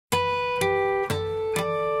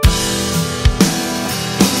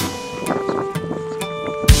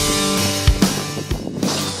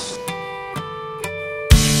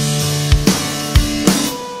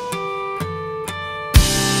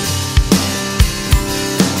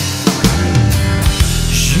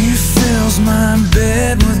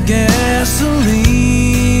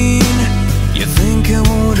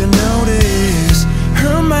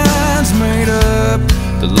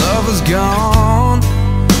the love is gone.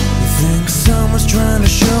 You think someone's trying to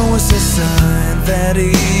show us a sign that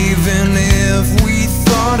even if we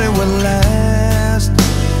thought it would last,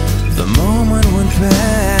 the moment went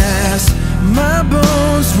past. My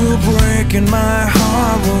bones will break and my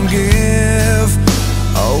heart won't give.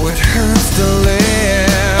 Oh, it hurts to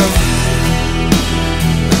live.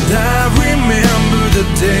 And I remember the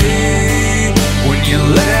day when you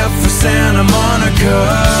left for Santa Monica.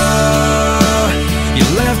 You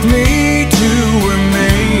left me to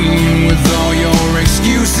remain with all your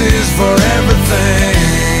excuses for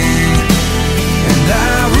everything. And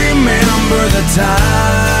I remember the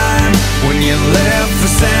time when you left for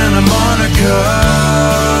Santa Monica.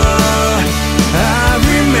 I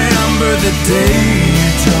remember the day you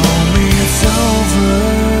told me it's over.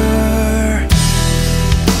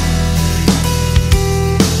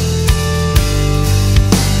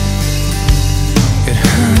 It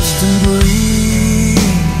hurts to breathe.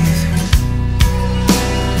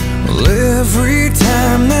 Well, every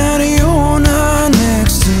time that you're not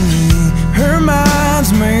next to me, her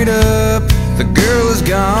mind's made up, the girl is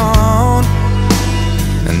gone.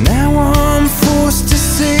 And now I'm forced to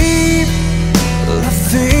say, I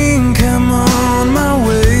think I'm on my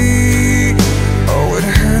way. Oh, it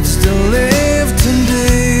hurts to live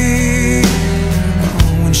today.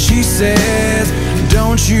 Oh, when she says,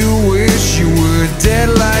 don't you wish you were dead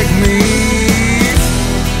like me?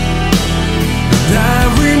 And I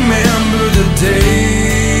remember the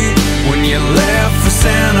day when you left for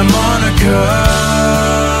Santa Monica.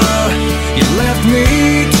 You left me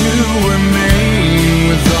to remain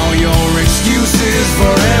with all your excuses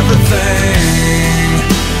for everything.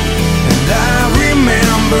 And I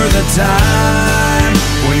remember the time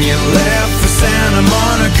when you left for Santa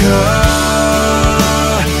Monica.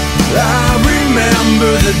 I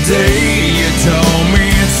remember the day you told me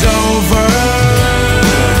it's over.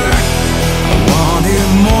 I wanted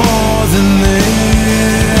more than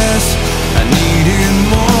this. I needed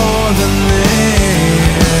more than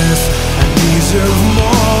this. I deserve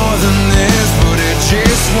more than this, but it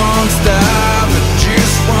just won't stop. It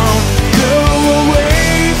just won't go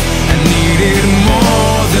away. I needed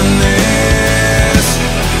more than this.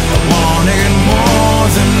 I wanted more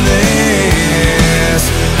than this.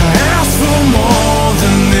 I asked for more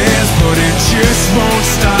than this, but it just won't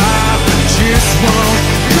stop. It just won't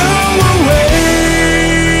go away.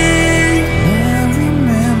 I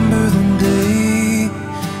remember the day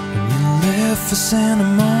when you left for Santa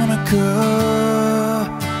Monica.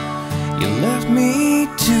 You left me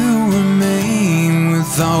to remain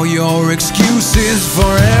with all your excuses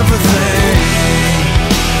for everything.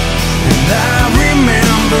 And I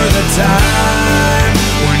remember the time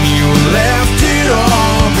when you left it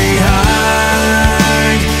all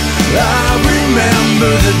behind. I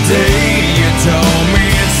remember the day you told me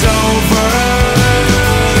it's over.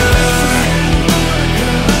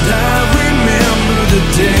 And I remember the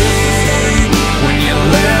day when you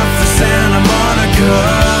left for Santa Monica.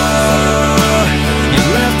 You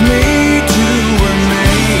left me to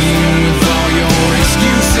remain with all your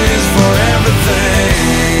excuses for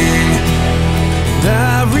everything. And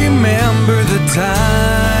I remember the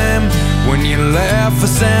time when you left for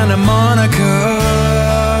Santa Monica.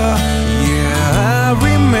 Yeah, I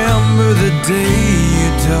remember the day you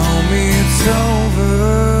told me